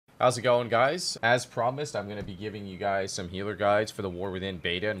How's it going, guys? As promised, I'm going to be giving you guys some healer guides for the War Within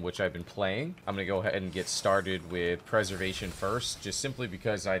beta in which I've been playing. I'm going to go ahead and get started with Preservation first, just simply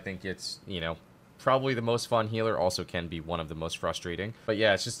because I think it's, probably the most fun healer, also can be one of the most frustrating. But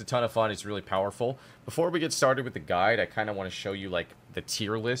yeah, it's just a ton of fun. It's really powerful. Before we get started with the guide, I kind of want to show you like the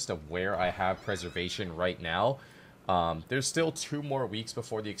tier list of where I have Preservation right now. There's still 2 more weeks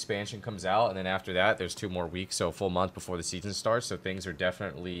before the expansion comes out, and then after that, there's 2 more weeks, so a full month before the season starts, so things are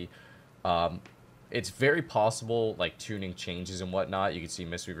definitely, it's very possible, like, tuning changes and whatnot. You can see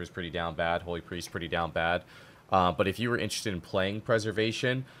Mistweaver's pretty down bad, Holy Priest pretty down bad, but if you were interested in playing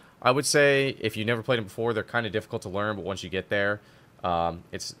Preservation, I would say, if you never played them before, they're kind of difficult to learn, but once you get there,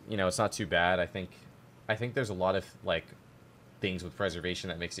 it's not too bad. I think there's a lot of, like, things with Preservation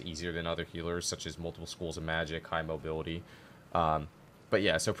that makes it easier than other healers, such as multiple schools of magic, high mobility. But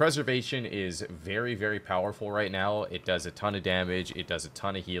yeah, so Preservation is very, very powerful right now. It does a ton of damage. It does a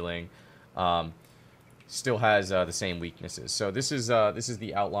ton of healing. Still has the same weaknesses. So this is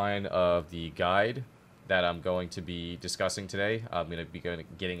the outline of the guide that I'm going to be discussing today. I'm going to be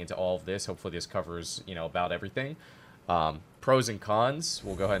getting into all of this. Hopefully this covers, about everything. Pros and cons,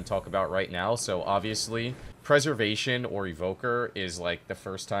 we'll go ahead and talk about right now. So obviously, Preservation or Evoker is like the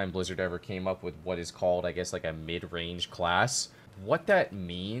first time Blizzard ever came up with what is called, I guess, like a mid-range class. What that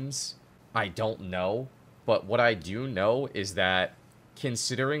means, I don't know. But what I do know is that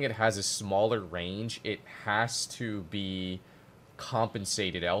considering it has a smaller range, it has to be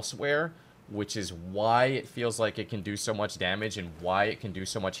compensated elsewhere, which is why it feels like it can do so much damage and why it can do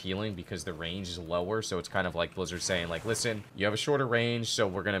so much healing, because the range is lower. So it's kind of like Blizzard saying, like, listen, you have a shorter range, so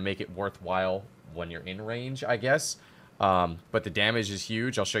we're going to make it worthwhile when you're in range, I guess. But the damage is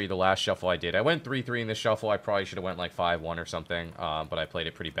huge. I'll show you the last shuffle I did. I went 3-3 in this shuffle. I probably should have went like 5-1 or something, but I played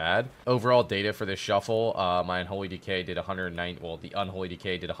it pretty bad. Overall data for this shuffle, my Unholy Decay did 109, well, the Unholy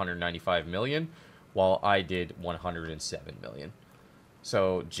Decay did 195 million, while I did 107 million.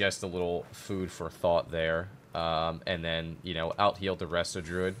 So just a little food for thought there. And then, out-healed the Resto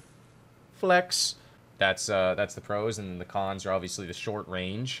Druid. Flex. That's the pros, and the cons are obviously the short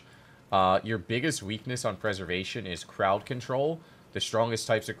range. Your biggest weakness on Preservation is crowd control. The strongest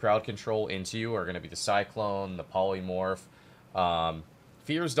types of crowd control into you are going to be the Cyclone, the Polymorph.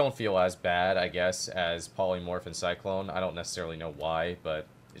 Fears don't feel as bad, I guess, as Polymorph and Cyclone. I don't necessarily know why, but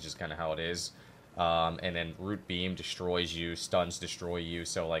it's just kind of how it is. And then Root Beam destroys you, stuns destroy you.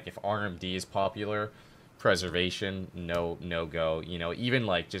 So, like, if RMD is popular, Preservation, no go. Even,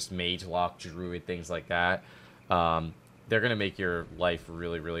 like, just Mage Lock, Druid, things like that. They're going to make your life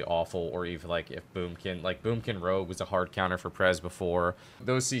really, really awful. Or even, like, if Boomkin Rogue was a hard counter for Prez before.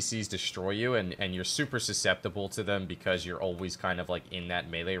 Those CCs destroy you, and you're super susceptible to them because you're always kind of, like, in that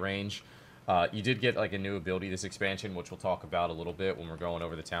melee range. You did get, like, a new ability this expansion, which we'll talk about a little bit when we're going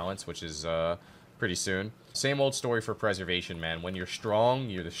over the talents, which is pretty soon. Same old story for Preservation, man. When you're strong,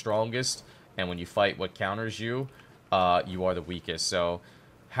 you're the strongest, and when you fight what counters you, you are the weakest. So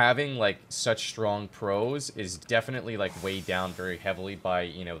having, like, such strong pros is definitely, like, weighed down very heavily by,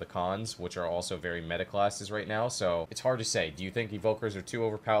 the cons, which are also very meta classes right now. So it's hard to say. Do you think Evokers are too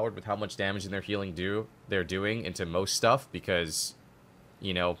overpowered with how much damage in their healing they're doing into most stuff? Because,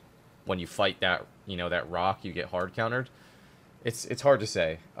 when you fight that, that rock, you get hard countered. It's hard to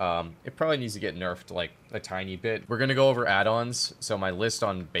say. It probably needs to get nerfed, like, a tiny bit. We're going to go over add-ons. So my list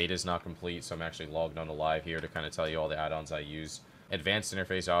on beta is not complete, so I'm actually logged on to live here to kind of tell you all the add-ons I use. Advanced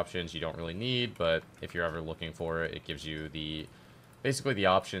interface options you don't really need, but if you're ever looking for it, it gives you basically the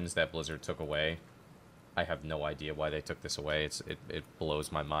options that Blizzard took away. I have no idea why they took this away. It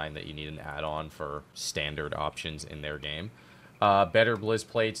blows my mind that you need an add-on for standard options in their game. Better Blizz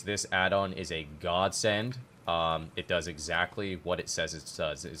Plates. This add-on is a godsend. It does exactly what it says it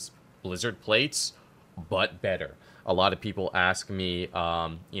does. It's Blizzard Plates, but better. A lot of people ask me,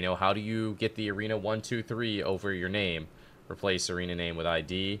 how do you get the Arena 123 over your name? Replace Arena name with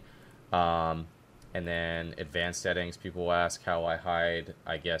ID. And then advanced settings. People ask how I hide,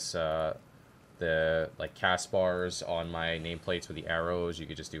 I guess, the, like, cast bars on my nameplates with the arrows. You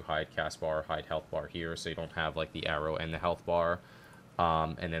could just do hide cast bar, hide health bar here, so you don't have, like, the arrow and the health bar.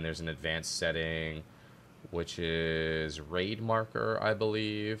 And then there's an advanced setting, which is raid marker, I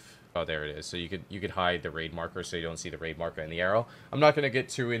believe. Oh, there it is. So you could hide the raid marker so you don't see the raid marker and the arrow. I'm not going to get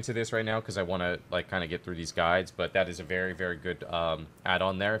too into this right now because I want to, like, kind of get through these guides, but that is a very, very good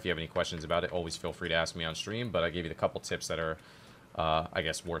add-on there. If you have any questions about it, always feel free to ask me on stream, but I gave you a couple tips that are, I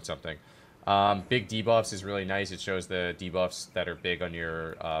guess, worth something. Big debuffs is really nice. It shows the debuffs that are big on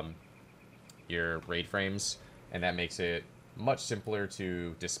your raid frames, and that makes it much simpler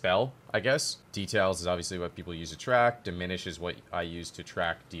to dispel, I guess. Details is obviously what people use to track. Diminish is what I use to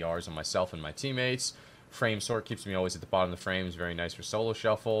track DRs on myself and my teammates. Frame sort keeps me always at the bottom of the frames, very nice for solo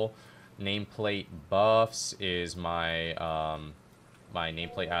shuffle. Nameplate buffs is my my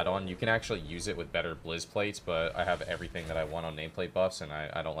nameplate add-on. You can actually use it with better Blizz plates, but I have everything that I want on nameplate buffs, and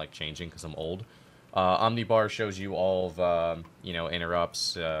I don't like changing because I'm old. Omnibar shows you all of, you know,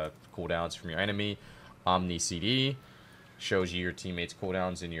 interrupts, cooldowns from your enemy. Omni CD shows you your teammates'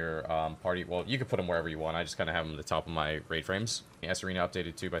 cooldowns in your party. Well, you can put them wherever you want. I just kind of have them at the top of my raid frames. S Arena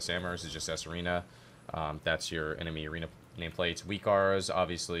updated too by Sammers is just S Arena. That's your enemy arena nameplates. Weak auras,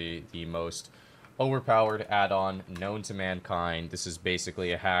 obviously the most overpowered add-on known to mankind. This is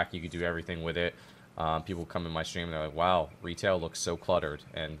basically a hack. You can do everything with it. People come in my stream and they're like, wow, retail looks so cluttered.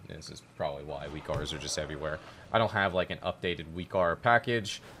 And this is probably why. Weak auras are just everywhere. I don't have like an updated weak aura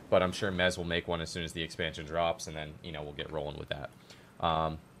package, but I'm sure Mez will make one as soon as the expansion drops, and then, you know, we'll get rolling with that.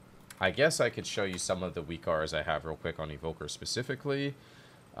 I guess I could show you some of the weak auras I have real quick on Evoker specifically.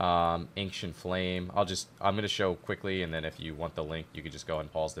 Ancient Flame. I'm going to show quickly, and then if you want the link, you can just go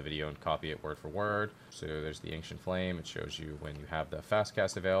and pause the video and copy it word for word. So there's the Ancient Flame. It shows you when you have the fast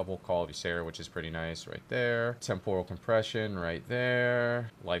cast available. Call of Ysera, which is pretty nice right there. Temporal Compression right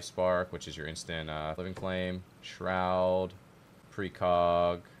there. Life Spark, which is your instant Living Flame. Shroud.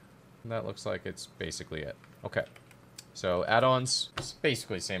 Precog. That looks like it's basically it. Okay. So add-ons, it's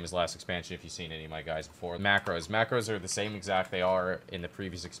basically the same as last expansion if you've seen any of my guys before. Macros are the same exact they are in the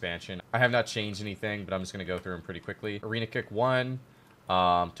previous expansion. I have not changed anything, but I'm just going to go through them pretty quickly. Arena Kick 1,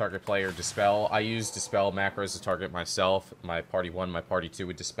 target player Dispel. I use Dispel macros to target myself. My party 1, my party 2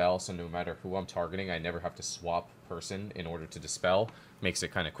 would Dispel, so no matter who I'm targeting, I never have to swap person in order to Dispel. Makes it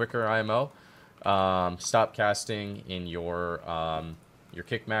kind of quicker IMO. Stop casting in your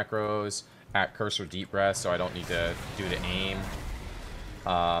kick macros. At cursor deep breath, so I don't need to do the aim.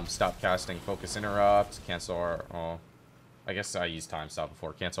 Stop casting focus interrupt. Cancel our... I guess I used time stop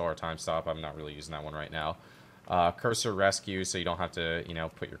before. Cancel our time stop. I'm not really using that one right now. Cursor rescue, so you don't have to, you know,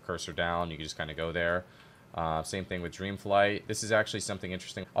 put your cursor down. You can just kind of go there. Same thing with Dream Flight. This is actually something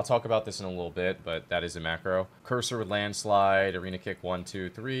interesting. I'll talk about this in a little bit, but that is a macro. Cursor with Landslide. Arena Kick 1, 2,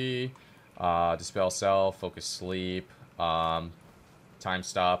 3. Dispel Self. Focus Sleep. Time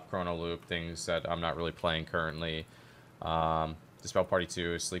Stop, Chrono Loop, things that I'm not really playing currently. Dispel Party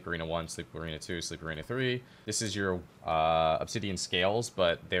 2, Sleep Arena 1, Sleep Arena 2, Sleep Arena 3. This is your Obsidian Scales,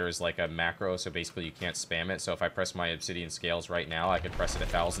 but there is like a macro, so basically you can't spam it. So if I press my Obsidian Scales right now, I can press it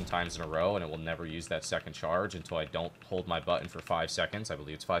 1,000 times in a row, and it will never use that second charge until I don't hold my button for 5 seconds. I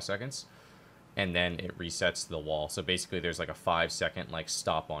believe it's 5 seconds. And then it resets the wall. So basically there's like a 5-second like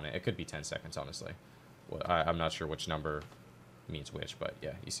stop on it. It could be 10 seconds, honestly. I'm not sure which number means which, but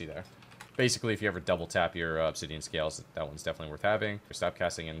yeah, you see there. Basically, if you ever double tap your Obsidian Scales, that one's definitely worth having. Stop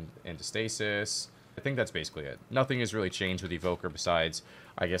casting into Stasis. I think that's basically it. Nothing has really changed with Evoker besides,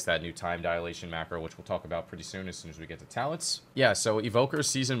 I guess, that new time dilation macro, which we'll talk about pretty soon as we get to talents. Yeah, so Evoker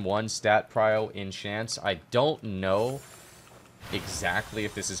Season 1, Stat Prio, Enchants. I don't know exactly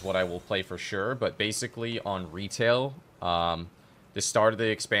if this is what I will play for sure, but basically on retail, the start of the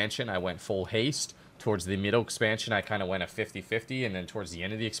expansion, I went full haste. Towards the middle expansion, I kind of went a 50-50, and then towards the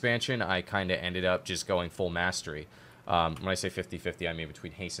end of the expansion, I kind of ended up just going full mastery. When I say 50-50, I mean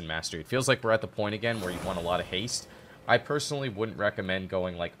between haste and mastery. It feels like we're at the point again where you want a lot of haste. I personally wouldn't recommend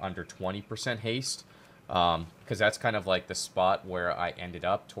going like under 20% haste, because that's kind of like the spot where I ended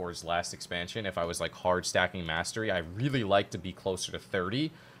up towards last expansion. If I was like hard stacking mastery, I really like to be closer to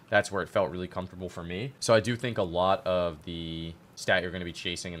 30. That's where it felt really comfortable for me. So I do think a lot of the stat you're going to be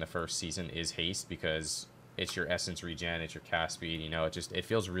chasing in the first season is haste, because it's your essence regen, it's your cast speed, you know, it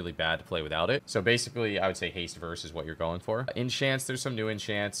feels really bad to play without it. So basically, I would say haste verse is what you're going for. Enchants, there's some new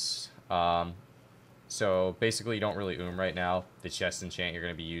enchants. So basically, you don't really right now. The chest enchant you're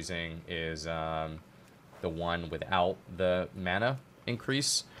going to be using is the one without the mana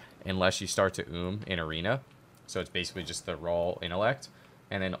increase, unless you start to in arena. So it's basically just the raw intellect.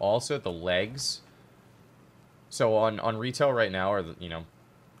 And then also the legs. So on retail right now, or, you know,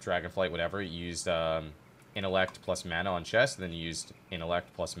 Dragonflight, whatever, you used intellect plus mana on chest, and then you used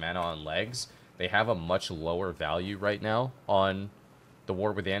intellect plus mana on legs. They have a much lower value right now on the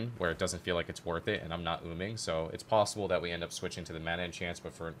War Within, where it doesn't feel like it's worth it, and I'm not so it's possible that we end up switching to the mana enchants,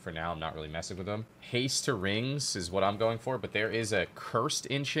 but for now, I'm not really messing with them. Haste to Rings is what I'm going for, but there is a Cursed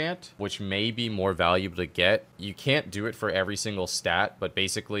enchant, which may be more valuable to get. You can't do it for every single stat, but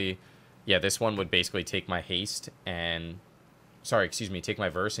basically, yeah, this one would basically take my haste and sorry, excuse me, take my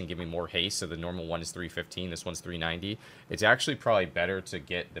verse and give me more haste. So the normal one is 315, this one's 390. It's actually probably better to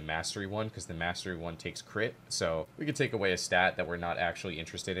get the mastery one because the mastery one takes crit. So we could take away a stat that we're not actually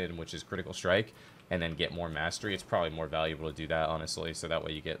interested in, which is critical strike, and then get more mastery. It's probably more valuable to do that, honestly. So that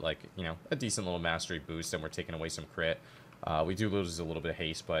way you get, like, you know, a decent little mastery boost, and we're taking away some crit. We do lose a little bit of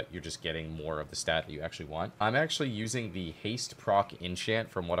haste, but you're just getting more of the stat that you actually want. I'm actually using the haste proc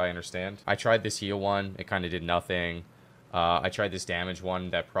enchant from what I understand. I tried this heal one. It kind of did nothing. I tried this damage one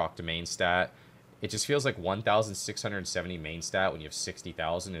that procced a main stat. It just feels like 1,670 main stat when you have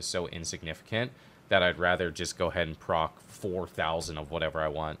 60,000 is so insignificant that I'd rather just go ahead and proc 4,000 of whatever I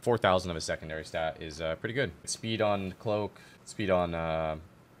want. 4,000 of a secondary stat is pretty good. Speed on cloak, speed on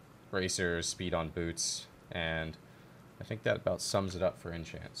bracers, speed on boots, and I think that about sums it up for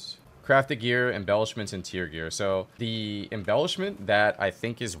enchants. Crafted gear, embellishments, and tier gear. So the embellishment that I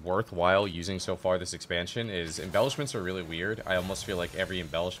think is worthwhile using so far this expansion is embellishments are really weird. I almost feel like every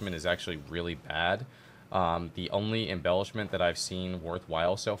embellishment is actually really bad. The only embellishment that I've seen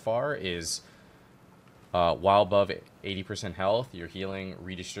worthwhile so far is while above 80% health, your healing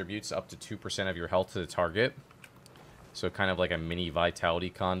redistributes up to 2% of your health to the target. So kind of like a mini vitality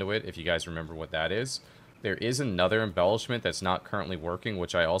conduit, if you guys remember what that is. There is another embellishment that's not currently working,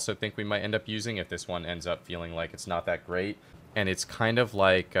 which I also think we might end up using if this one ends up feeling like it's not that great. And it's kind of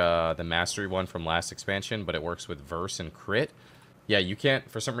like the mastery one from last expansion, but it works with verse and crit. Yeah, you can't,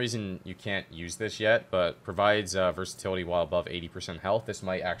 for some reason, you can't use this yet, but provides versatility while above 80% health. This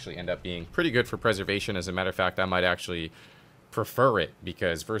might actually end up being pretty good for preservation. As a matter of fact, I might actually prefer it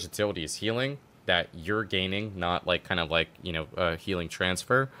because versatility is healing that you're gaining, not like kind of like, you know, healing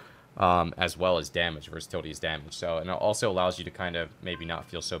transfer. As well as damage. Versatility is damage. So, and it also allows you to kind of maybe not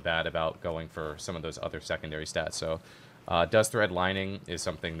feel so bad about going for some of those other secondary stats. So, dust thread lining is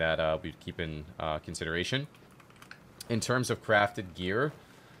something that we keep in consideration. In terms of crafted gear,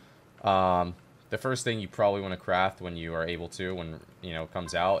 the first thing you probably want to craft when you are able to, when, you know, it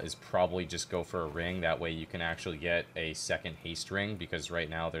comes out, is probably just go for a ring. That way you can actually get a second haste ring, because right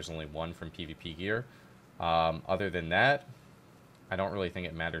now there's only one from PvP gear. Other than that, I don't really think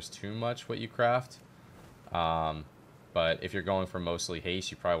it matters too much what you craft. But if you're going for mostly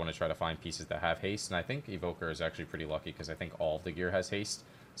haste, you probably want to try to find pieces that have haste. And I think Evoker is actually pretty lucky because I think all of the gear has haste.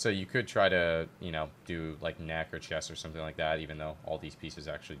 So you could try to, you know, do like neck or chest or something like that, even though all these pieces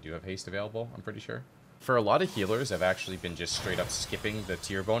actually do have haste available, I'm pretty sure. For a lot of healers, I've actually been just straight up skipping the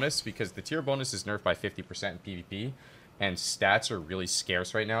tier bonus because the tier bonus is nerfed by 50% in PvP. And stats are really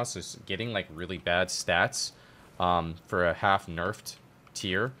scarce right now, so getting like really bad stats for a half nerfed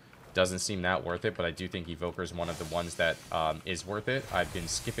tier doesn't seem that worth it, but I do think Evoker is one of the ones that is worth it. I've been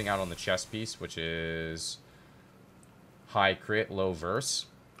skipping out on the chest piece, which is high crit, low verse.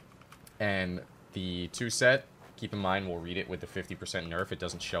 And the 2-set, keep in mind, we'll read it with the 50% nerf. It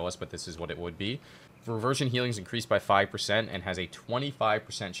doesn't show us, but this is what it would be. Reversion healing is increased by 5% and has a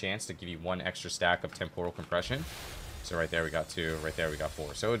 25% chance to give you 1 extra stack of temporal compression. So right there we got 2, right there we got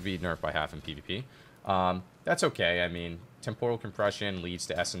 4. So it would be nerfed by half in PvP. That's okay. I mean, temporal compression leads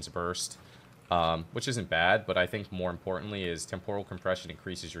to essence burst, which isn't bad, but I think more importantly is temporal compression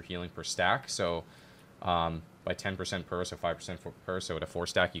increases your healing per stack. So by 10% per, so 5% per, so at a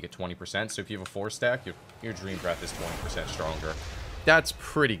 4-stack you get 20%. So if you have a 4-stack, your Dream Breath is 20% stronger. That's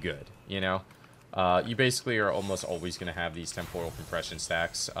pretty good, you know? You basically are almost always going to have these temporal compression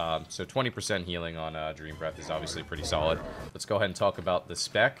stacks. So 20% healing on Dream Breath is obviously pretty solid. Let's go ahead and talk about the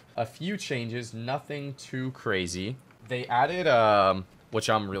spec. A few changes, nothing too crazy. They added, which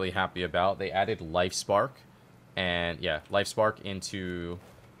I'm really happy about, they added Life Spark. And yeah, Life Spark into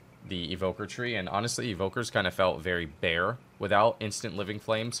the Evoker tree. And honestly, Evokers kind of felt very bare without Instant Living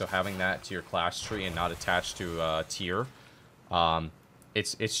Flame. So having that to your class tree and not attached to tier,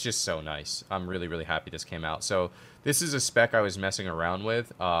 it's just so nice. I'm really, really happy this came out. So this is a spec I was messing around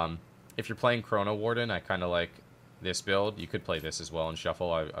with. If you're playing Chrono Warden, I kind of like this build. You could play this as well in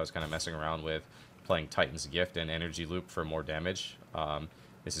Shuffle. I was kind of messing around with playing Titan's Gift and Energy Loop for more damage.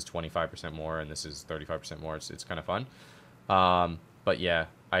 This is 25% more, and this is 35% more. It's kind of fun. But yeah,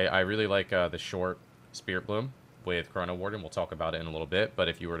 I really like the short Spirit Bloom with Chrono Warden. We'll talk about it in a little bit. But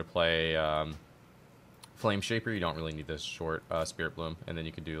if you were to play Flame Shaper, you don't really need this short Spirit Bloom. And then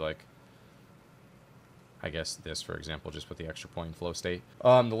you could do, like, I guess this, for example, just with the extra point flow state.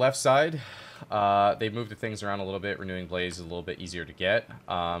 The left side, they moved the things around a little bit. Renewing Blaze is a little bit easier to get.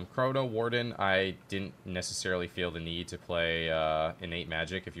 Chrono Warden, I didn't necessarily feel the need to play Innate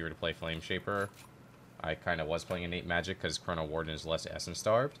Magic if you were to play Flame Shaper. I kind of was playing Innate Magic because Chrono Warden is less Essence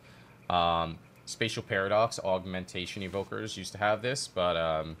Starved. Spatial Paradox, Augmentation Evokers used to have this,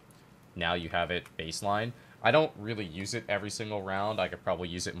 but now you have it baseline. I don't really use it every single round. I could probably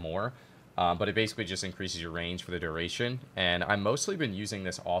use it more. But it basically just increases your range for the duration. And I've mostly been using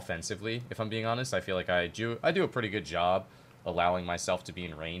this offensively, if I'm being honest. I feel like I do a pretty good job allowing myself to be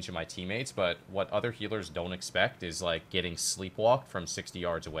in range of my teammates. But what other healers don't expect is like getting sleepwalked from 60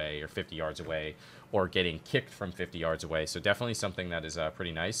 yards away or 50 yards away, or getting kicked from 50 yards away. So definitely something that is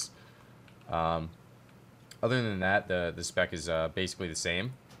pretty nice. Other than that, the spec is basically the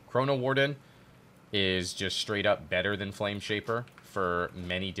same. Chrono Warden is just straight up better than Flame Shaper for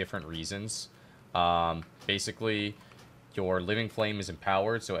many different reasons. Basically, your Living Flame is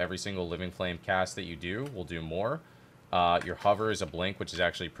empowered, so every single Living Flame cast that you do will do more. Your Hover is a blink, which is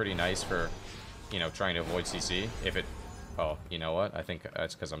actually pretty nice for, you know, trying to avoid CC. If it... Oh, you know what? I think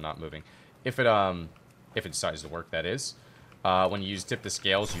that's because I'm not moving. If it decides to work, that is. When you use Tip the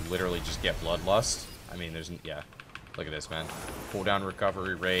Scales, you literally just get Bloodlust. I mean, there's... Yeah. Look at this, man. Cooldown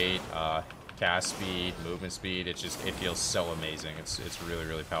recovery rate, cast speed, movement speed. It feels so amazing. It's really,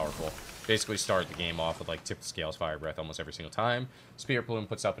 really powerful. Basically start the game off with like Tip the Scales, Fire Breath almost every single time. Spirit Plume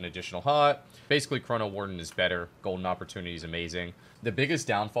puts up an additional hot. Basically, Chrono Warden is better. Golden Opportunity is amazing. The biggest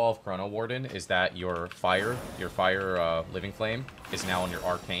downfall of Chrono Warden is that your fire Living Flame is now on your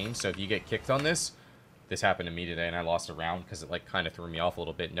Arcane. So if you get kicked on this happened to me today, and I lost a round because it like kind of threw me off a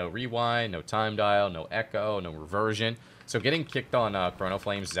little bit. No rewind, no time dial, no echo, no reversion. So getting kicked on Chrono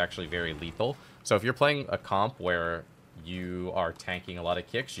Flames is actually very lethal. So if you're playing a comp where you are tanking a lot of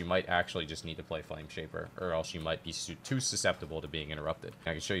kicks, you might actually just need to play Flame Shaper, or else you might be too susceptible to being interrupted.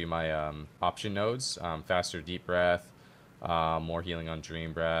 I can show you my option nodes. Faster Deep Breath, more healing on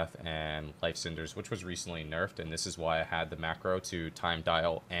Dream Breath, and Life Cinders, which was recently nerfed, and this is why I had the macro to time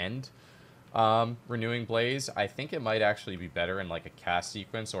dial end. Renewing Blaze, I think it might actually be better in like a cast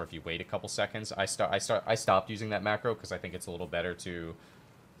sequence, or if you wait a couple seconds. I stopped using that macro because I think it's a little better to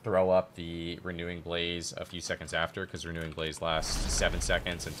throw up the Renewing Blaze a few seconds after, because Renewing Blaze lasts 7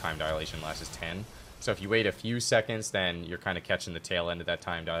 seconds and time dilation lasts 10. So if you wait a few seconds, then you're kind of catching the tail end of that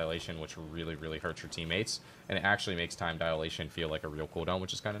time dilation, which really, really hurts your teammates, and it actually makes time dilation feel like a real cooldown,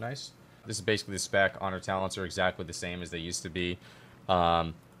 which is kind of nice. This is basically the spec. Honor Talents are exactly the same as they used to be.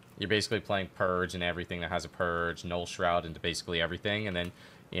 You're basically playing Purge and everything that has a Purge, Null Shroud into basically everything, and then,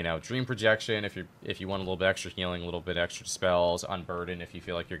 you know, Dream Projection if you want a little bit extra healing, a little bit extra spells, Unburden if you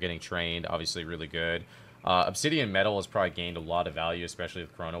feel like you're getting trained, obviously really good. Obsidian Metal has probably gained a lot of value, especially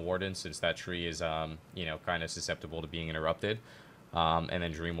with Chrono Warden, since that tree is, you know, kind of susceptible to being interrupted. And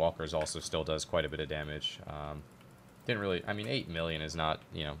then Dreamwalkers also still does quite a bit of damage. Didn't really, I mean, 8 million is not,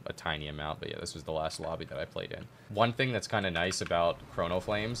 you know, a tiny amount, but yeah, this was the last lobby that I played in. One thing that's kind of nice about Chrono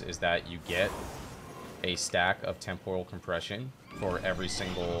Flames is that you get a stack of Temporal Compression for every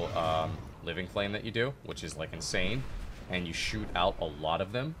single Living Flame that you do, which is like insane, and you shoot out a lot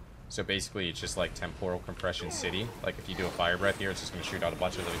of them. So basically it's just like Temporal Compression City. Like if you do a Fire Breath here, it's just going to shoot out a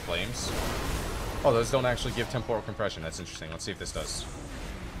bunch of Living Flames. Oh, those don't actually give Temporal Compression. That's interesting. Let's see if this does.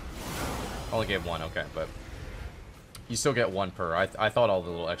 Only gave one, okay, but you still get one per. I thought all the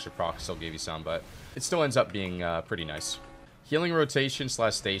little extra procs still gave you some, but it still ends up being pretty nice. Healing rotation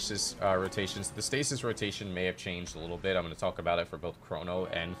 / stasis rotations. The stasis rotation may have changed a little bit. I'm going to talk about it for both Chrono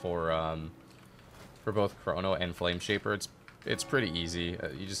and for both Chrono and Flame Shaper. It's pretty easy.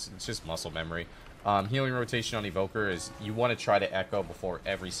 It's just muscle memory. Healing rotation on Evoker is you want to try to echo before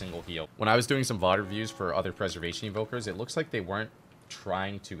every single heal. When I was doing some VOD reviews for other preservation Evokers, it looks like they weren't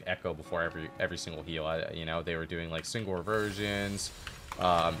trying to echo before every single heal. You know, they were doing like single reversions,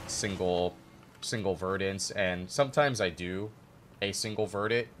 single verdants, and sometimes I do a single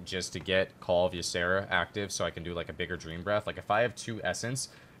verdant just to get Call of Ysera active so I can do like a bigger Dream Breath. Like if I have 2 Essence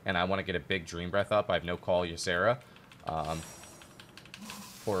and I want to get a big Dream Breath up, I have no Call Ysera.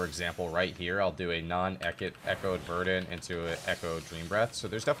 For example, right here, I'll do a non-echoed verdant into an echoed Dream Breath. So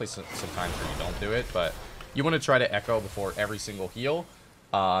there's definitely some times where you don't do it, but you want to try to echo before every single heal,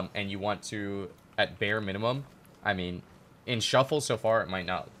 and you want to, at bare minimum, I mean, in Shuffle so far, it might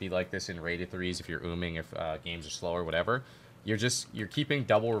not be like this in rated 3s if you're ooming, if games are slow or whatever. You're keeping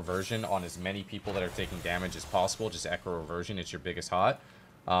double reversion on as many people that are taking damage as possible. Just echo reversion, it's your biggest hot.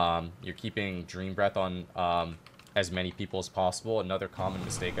 You're keeping Dream Breath on as many people as possible. Another common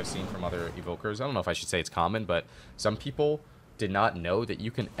mistake I've seen from other Evokers, I don't know if I should say it's common, but some people did not know that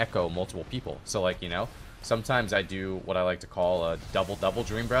you can echo multiple people. So like, you know, sometimes I do what I like to call a double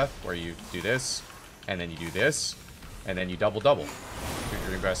Dream Breath, where you do this, and then you do this, and then you double. 2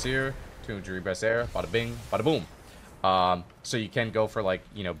 Dream Breaths here, 2 Dream Breaths there, bada bing, bada boom. So you can go for like,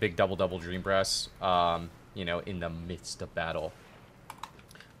 you know, big double Dream Breaths, you know, in the midst of battle.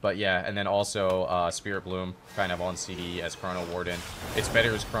 But yeah, and then also Spirit Bloom kind of on CD as Chrono Warden. It's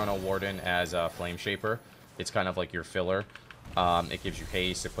better as Chrono Warden as Flame Shaper. It's kind of like your filler. It gives you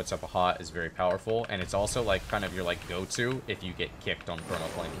haste, it puts up a hot, it's very powerful, and it's also like kind of your like go-to if you get kicked on Chrono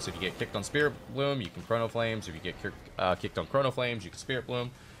Flames. If you get kicked on Spirit Bloom, you can Chrono Flames. If you get kicked on Chrono Flames, you can Spirit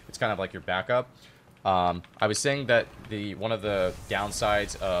Bloom. It's kind of like your backup. I was saying that one of the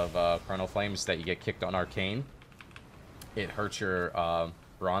downsides of Chrono Flames is that you get kicked on Arcane. It hurts your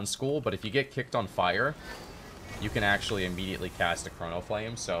Bronze School, but if you get kicked on Fire, you can actually immediately cast a Chrono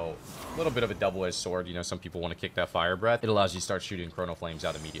Flame, so a little bit of a double-edged sword. You know, some people want to kick that Fire Breath. It allows you to start shooting Chrono Flames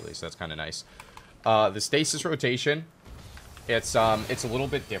out immediately, so that's kind of nice. The Stasis rotation, it's a little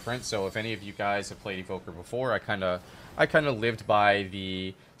bit different. So if any of you guys have played Evoker before, I kind of lived by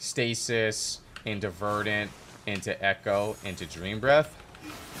the Stasis into Verdant, into Echo, into Dream Breath.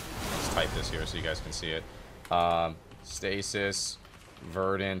 Let's type this here so you guys can see it. Stasis,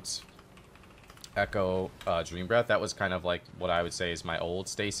 Verdant, Echo, Dream Breath. That was kind of like what I would say is my old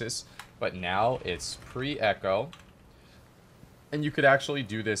Stasis, but now it's pre-Echo, and you could actually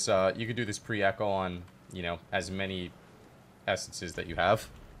do this. You could do this pre-Echo on, you know, as many essences that you have.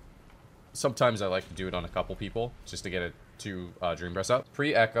 Sometimes I like to do it on a couple people just to get 2 Dream Breaths up.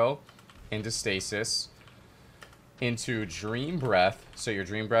 Pre-Echo into Stasis into Dream Breath, so your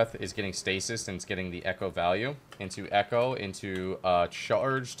Dream Breath is getting Stasis and it's getting the Echo value, into Echo, into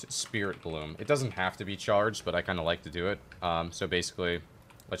Charged Spirit Bloom. It doesn't have to be charged, but I kind of like to do it. So basically,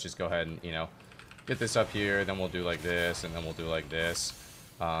 let's just go ahead and, you know, get this up here, then we'll do like this, and then we'll do like this.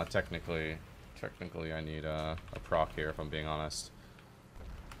 Technically I need a proc here, if I'm being honest.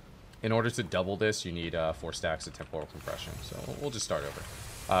 In order to double this, you need 4 stacks of Temporal Compression, so we'll just start over.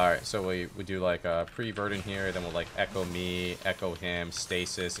 Alright, so we do like a pre-Verdant here, then we'll like Echo me, Echo him,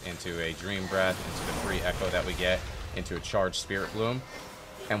 Stasis into a Dream Breath, into the free Echo that we get, into a Charged Spirit Bloom.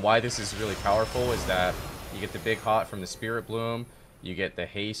 And why this is really powerful is that you get the big hot from the Spirit Bloom, you get the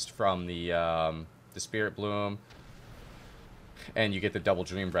haste from the Spirit Bloom, and you get the double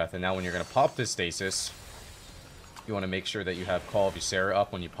Dream Breath. And now when you're going to pop this Stasis, you want to make sure that you have Call of Ysera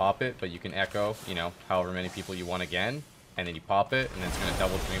up when you pop it, but you can Echo, you know, however many people you want again. And then you pop it, and then it's going to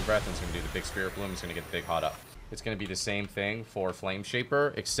double Dream Breath, and it's going to do the big Spirit Bloom, it's going to get the big hot up. It's going to be the same thing for Flame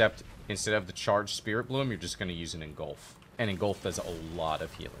Shaper, except instead of the charged Spirit Bloom, you're just going to use an Engulf. And Engulf does a lot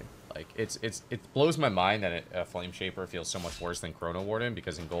of healing. Like, it blows my mind that a Flame Shaper feels so much worse than Chrono Warden,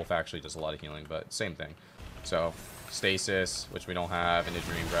 because Engulf actually does a lot of healing, but same thing. So, Stasis, which we don't have, into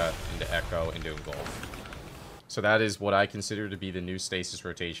Dream Breath, into Echo, into Engulf. So that is what I consider to be the new Stasis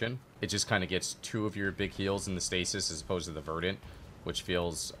rotation. It just kind of gets 2 of your big heals in the Stasis as opposed to the Verdant, which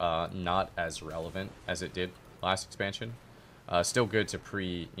feels not as relevant as it did last expansion. Still good to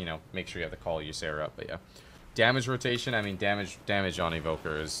you know, make sure you have the Call Ysera up, but yeah. Damage rotation, I mean, damage on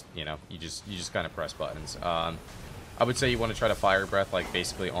Evoker is, you know, you just kind of press buttons. I would say you want to try to Fire Breath, like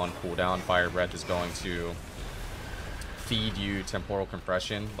basically on cooldown. Fire Breath is going to feed you Temporal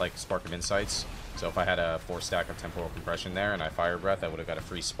Compression, like Spark of Insights. So if I had a 4 stack of Temporal Compression there and I Fire Breath, I would have got a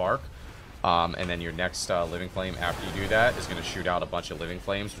free Spark. And then your next Living Flame after you do that is going to shoot out a bunch of Living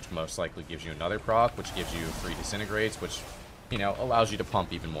Flames, which most likely gives you another proc, which gives you free Disintegrates, which, you know, allows you to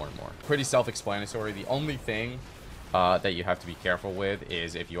pump even more and more. Pretty self-explanatory. The only thing that you have to be careful with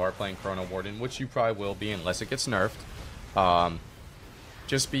is if you are playing Chrono Warden, which you probably will be unless it gets nerfed,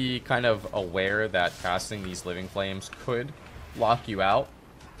 just be kind of aware that casting these Living Flames could lock you out.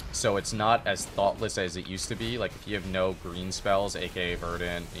 So it's not as thoughtless as it used to be. Like, if you have no green spells, aka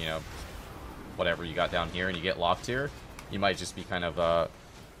Verdant, you know, whatever you got down here, and you get locked here, you might just be kind of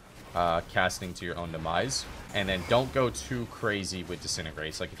casting to your own demise. And then don't go too crazy with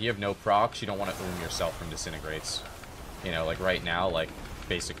Disintegrates. Like, if you have no procs, you don't want to oom yourself from Disintegrates. You know, like right now, like,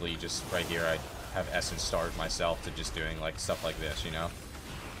 basically just right here, I have Essence starved myself to just doing, like, stuff like this, you know?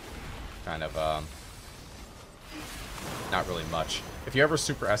 Kind of, not really much. If you're ever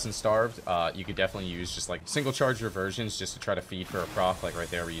super Essence starved, you could definitely use just like single charge reversions just to try to feed for a proc. Like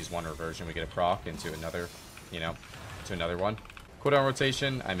right there, we use 1 reversion, we get a proc into another, you know, to another one. Cooldown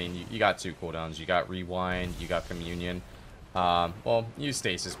rotation, I mean, you got 2 cooldowns. You got Rewind, you got Communion. Well, use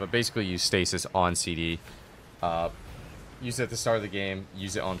Stasis, but basically use Stasis on CD. Use it at the start of the game,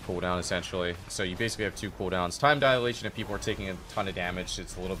 use it on cooldown essentially. So you basically have 2 cooldowns. Time Dilation, if people are taking a ton of damage,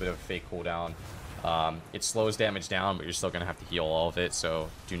 it's a little bit of a fake cooldown. It slows damage down, but you're still going to have to heal all of it, so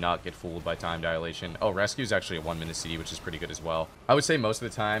do not get fooled by Time Dilation. Oh, Rescue is actually a 1-minute CD, which is pretty good as well. I would say most of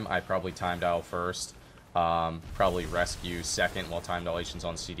the time, I probably Time Dial first, probably Rescue second while Time Dilation's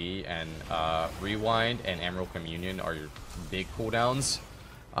on CD, and Rewind and Emerald Communion are your big cooldowns.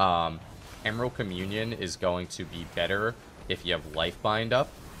 Emerald Communion is going to be better if you have Lifebind up.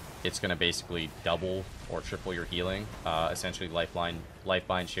 It's going to basically double or triple your healing. Essentially,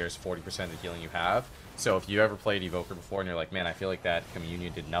 Lifebind shares 40% of the healing you have. So if you ever played Evoker before and you're like, man, I feel like that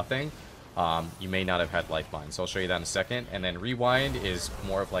Communion did nothing, you may not have had Lifeline. So I'll show you that in a second. And then Rewind is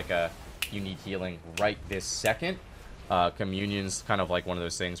more of like a, you need healing right this second. Communion's kind of like one of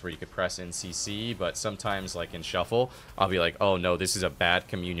those things where you could press in CC, but sometimes like in Shuffle, I'll be like, oh no, this is a bad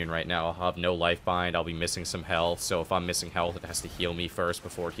Communion right now. I'll have no life bind, I'll be missing some health, so if I'm missing health, it has to heal me first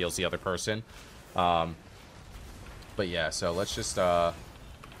before it heals the other person. But yeah, so let's just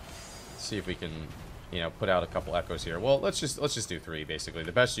see if we can, you know, put out a couple echoes here. Well, let's just do 3 basically.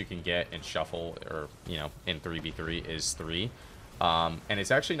 The best you can get in Shuffle, or you know, in 3v3 is 3. And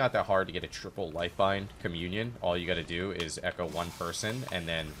it's actually not that hard to get a triple Lifebind Communion. All you got to do is echo one person and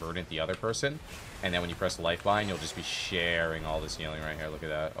then Verdant the other person. And then when you press Lifebind, you'll just be sharing all this healing right here. Look at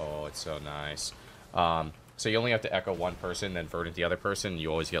that. Oh, it's so nice. So you only have to echo one person, then Verdant the other person. You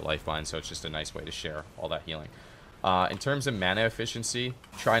always get Lifebind, so it's just a nice way to share all that healing. In terms of mana efficiency,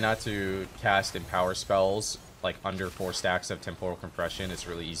 try not to cast Empower spells like under 4 stacks of Temporal Compression. It's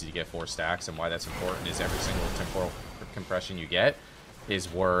really easy to get 4 stacks, and why that's important is every single Temporal Compression you get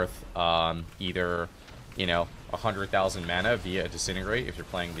is worth either, you know, 100,000 mana via a Disintegrate if you're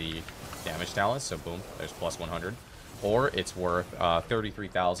playing the damage talent, so boom, there's plus 100, or it's worth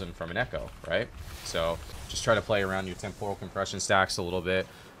 33,000 from an Echo, right? So just try to play around your Temporal Compression stacks a little bit.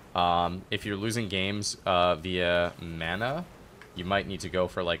 If you're losing games via mana, you might need to go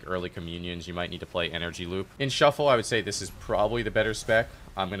for like early Communions. You might need to play Energy Loop. In Shuffle, I would say this is probably the better spec.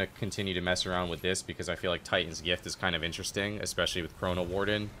 I'm going to continue to mess around with this because I feel like Titan's Gift is kind of interesting, especially with Chrono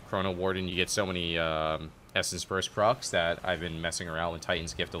Warden. Chrono Warden, you get so many Essence Burst procs that I've been messing around with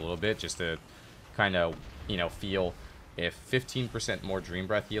Titan's Gift a little bit just to kind of, you know, feel if 15% more Dream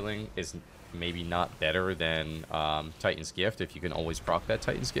Breath healing is maybe not better than Titan's Gift, if you can always proc that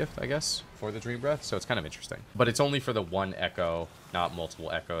Titan's Gift, I guess, for the Dream Breath. So it's kind of interesting. But it's only for the one Echo, not multiple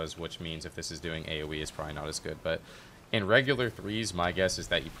Echoes, which means if this is doing AoE, it's probably not as good. But in regular 3s, my guess is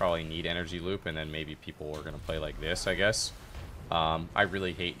that you probably need Energy Loop, and then maybe people are going to play like this, I guess. I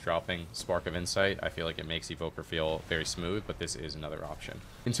really hate dropping Spark of Insight. I feel like it makes Evoker feel very smooth, but this is another option.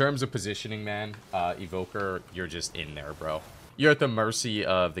 In terms of positioning, man, Evoker, you're just in there, bro. You're at the mercy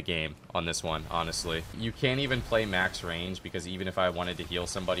of the game on this one, honestly. You can't even play max range, because even if I wanted to heal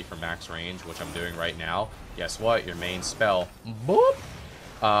somebody from max range, which I'm doing right now, guess what? Your main spell, boop!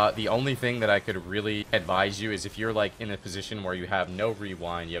 The only thing that I could really advise you is if you're like in a position where you have no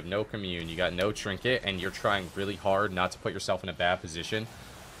rewind, you have no commune, you got no trinket, and you're trying really hard not to put yourself in a bad position,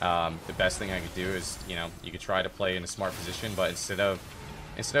 the best thing I could do is, you know, you could try to play in a smart position, but instead of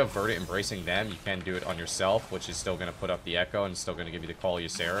Verdant embracing them, you can do it on yourself, which is still going to put up the Echo and still going to give you the Call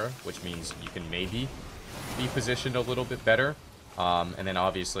Ysera, which means you can maybe be positioned a little bit better. And then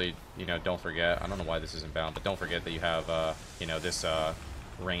obviously, you know, don't forget, I don't know why this isn't bound, but don't forget that you have, you know, this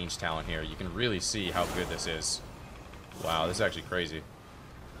range talent here. You can really see how good this is. Wow, this is actually crazy.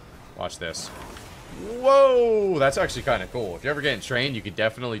 Watch this. Whoa, that's actually kind of cool. If you're ever getting trained, you could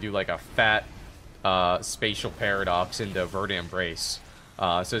definitely do like a fat Spatial Paradox into Verdant Embrace.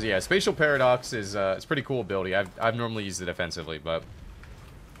 So yeah, Spatial Paradox is it's pretty cool ability. I've normally used it offensively, but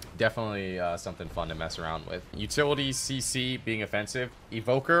definitely something fun to mess around with. Utility, CC, being offensive.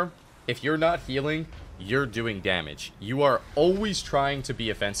 Evoker, if you're not healing, you're doing damage. You are always trying to be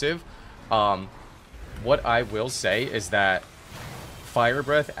offensive. What I will say is that Fire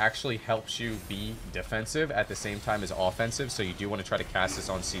Breath actually helps you be defensive at the same time as offensive, so you do want to try to cast this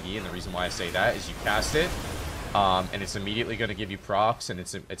on CD, and the reason why I say that is you cast it, and it's immediately going to give you procs, and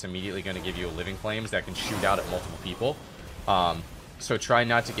it's immediately going to give you a Living Flames that can shoot out at multiple people. So try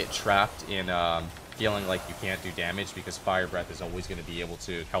not to get trapped in feeling like you can't do damage, because Fire Breath is always going to be able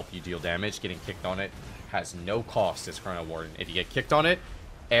to help you deal damage. Getting kicked on it has no cost as Chrono Warden. If you get kicked on it,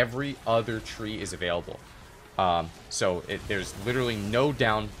 every other tree is available. So there's literally no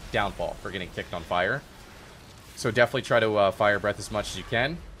downfall for getting kicked on fire. So definitely try to Fire Breath as much as you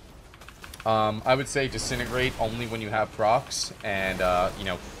can. I would say Disintegrate only when you have procs, and you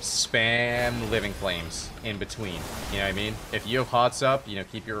know, spam Living Flames in between. You know what I mean? If you have Hots up, you know,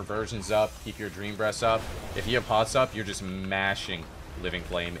 keep your Reversions up, keep your Dream Breaths up. If you have Hots up, you're just mashing Living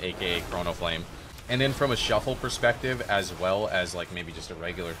Flame, aka Chrono Flame. And then from a Shuffle perspective, as well as like maybe just a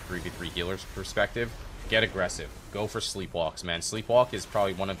regular 3v3 healer's perspective, get aggressive. Go for Sleepwalks, man. Sleepwalk is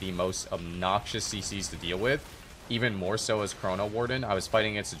probably one of the most obnoxious CCs to deal with. Even more so as Chrono Warden. I was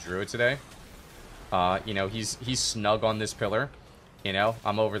fighting against a Druid today. You know, he's snug on this pillar. You know,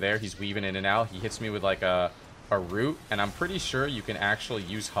 I'm over there. He's weaving in and out. He hits me with like a root, and I'm pretty sure you can actually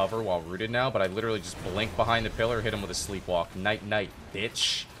use hover while rooted now, but I literally just blink behind the pillar, hit him with a Sleepwalk. Night, night,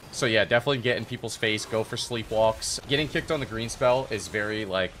 bitch. So yeah, definitely get in people's face. Go for Sleepwalks. Getting kicked on the green spell is very,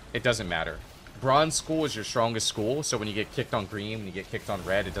 like, it doesn't matter. Bronze school is your strongest school, so when you get kicked on green, when you get kicked on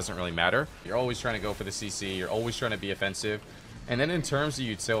red, it doesn't really matter. You're always trying to go for the CC, you're always trying to be offensive. And then in terms of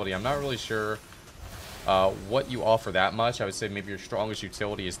utility, I'm not really sure what you offer that much. I would say maybe your strongest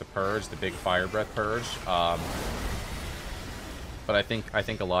utility is the Purge, the big Fire Breath Purge. But I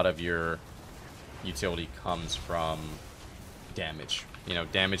think a lot of your utility comes from damage. You know,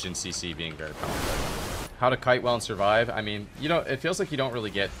 damage and CC being very powerful. How to kite well and survive. I mean, you know, it feels like you don't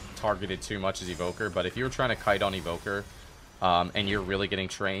really get targeted too much as Evoker, but if you were trying to kite on Evoker, and you're really getting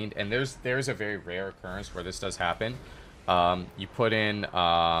trained, and there's a very rare occurrence where this does happen. You put in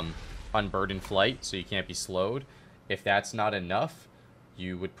Unburdened Flight, so you can't be slowed. If that's not enough,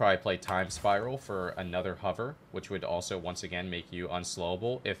 you would probably play Time Spiral for another hover, which would also, once again, make you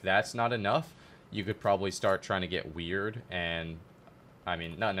unslowable. If that's not enough, you could probably start trying to get weird, and, I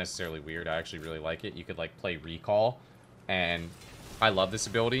mean, not necessarily weird, I actually really like it. You could, like, play Recall, and I love this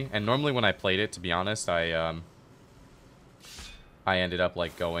ability, and normally when I played it, to be honest, I ended up,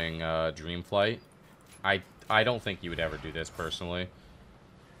 like, going Dream Flight. I don't think you would ever do this, personally.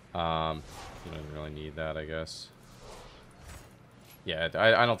 You don't really need that, I guess. Yeah,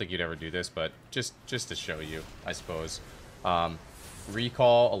 I don't think you'd ever do this, but just to show you, I suppose.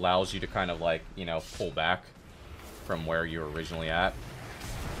 Recall allows you to kind of, like, you know, pull back from where you were originally at.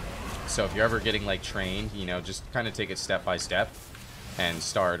 So if you're ever getting, like, trained, you know, just kind of take it step by step and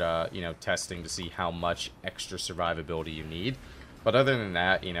start, you know, testing to see how much extra survivability you need. But other than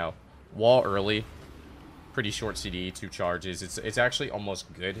that, you know, wall early, pretty short CD, 2 charges. It's actually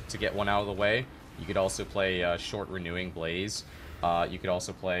almost good to get one out of the way. You could also play short Renewing Blaze. You could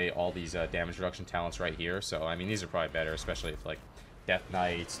also play all these damage reduction talents right here. So, I mean, these are probably better, especially if, like, Death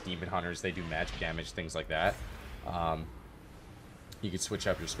Knights, Demon Hunters, they do magic damage, things like that. You could switch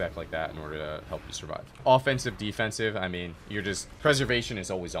up your spec like that in order to help you survive. Offensive, defensive, I mean, you're just... Preservation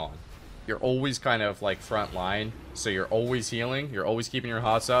is always on. You're always kind of, like, front line. So you're always healing, you're always keeping your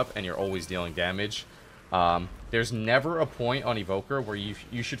hots up, and you're always dealing damage. There's never a point on Evoker where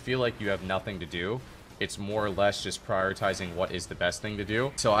you should feel like you have nothing to do. It's more or less just prioritizing what is the best thing to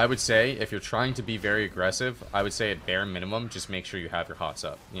do. So I would say, if you're trying to be very aggressive, I would say at bare minimum, just make sure you have your hots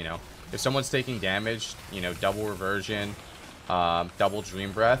up, you know? If someone's taking damage, you know, double Reversion, double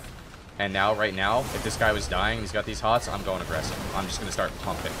Dream Breath, and now, right now, if this guy was dying and he's got these hots, I'm going aggressive. I'm just gonna start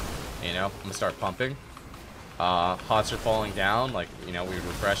pumping, you know? I'm gonna start pumping. Hots are falling down, like, you know, we would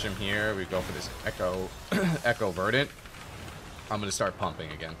refresh him here, we'd go for this Echo Verdant. I'm gonna start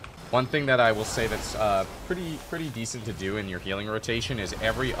pumping again. One thing that I will say that's pretty decent to do in your healing rotation is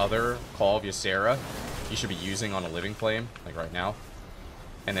every other Call of Ysera you should be using on a Living Flame, like right now.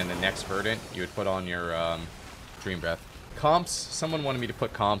 And then the next Verdant you would put on your Dream Breath. Comps, someone wanted me to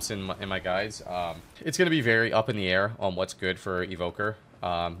put comps in my guides. It's going to be very up in the air on what's good for Evoker.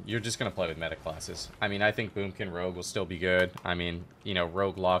 You're just going to play with meta classes. I mean, I think Boomkin Rogue will still be good. I mean, you know,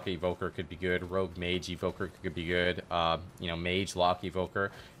 Rogue Lock Evoker could be good. Rogue Mage Evoker could be good. You know, Mage Lock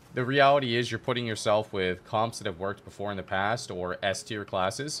Evoker. The reality is you're putting yourself with comps that have worked before in the past or S-tier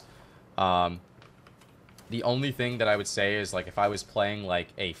classes. The only thing that I would say is, like, if I was playing, like,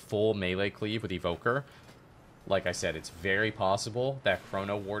 a full melee cleave with Evoker, like I said, it's very possible that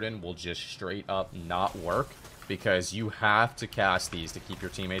Chrono Warden will just straight up not work because you have to cast these to keep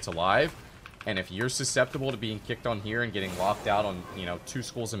your teammates alive. And if you're susceptible to being kicked on here and getting locked out on, you know, 2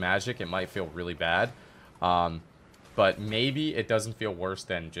 schools of magic, it might feel really bad. But maybe it doesn't feel worse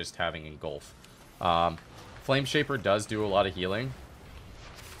than just having Engulf. Flame Shaper does do a lot of healing,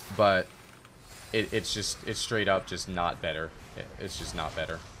 but it's straight up just not better. It's just not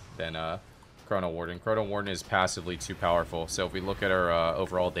better than Chrono Warden. Chrono Warden is passively too powerful. So if we look at our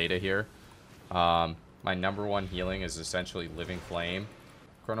overall data here, my #1 healing is essentially Living Flame.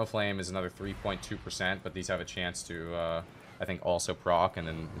 Chrono Flame is another 3.2%, but these have a chance to, I think, also proc. And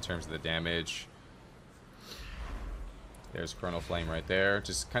then in terms of the damage, there's Chrono Flame right there.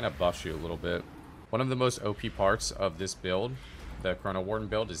 Just kind of buffs you a little bit. One of the most OP parts of this build, the Chrono Warden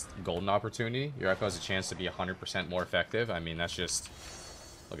build, is Golden Opportunity. Your Echo has a chance to be 100% more effective. I mean, that's just...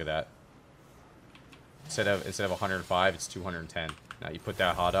 Look at that. Instead of 105, it's 210. Now you put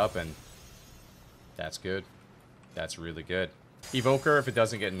that hot up, and that's good. That's really good. Evoker, if it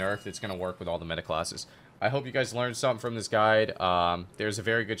doesn't get nerfed, it's going to work with all the meta classes. I hope you guys learned something from this guide. There's a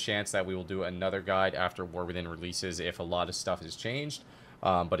very good chance that we will do another guide after War Within releases if a lot of stuff has changed.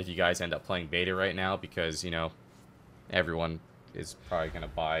 But if you guys end up playing beta right now, because, you know, everyone is probably going to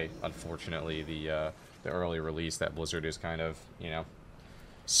buy, unfortunately, the early release that Blizzard is kind of, you know,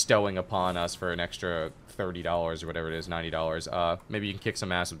 stowing upon us for an extra $30 or whatever it is, $90. Maybe you can kick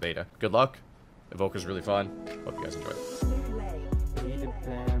some ass with beta. Good luck. Evoker's really fun. Hope you guys enjoy.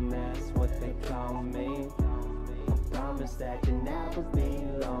 stacked in Applebee's.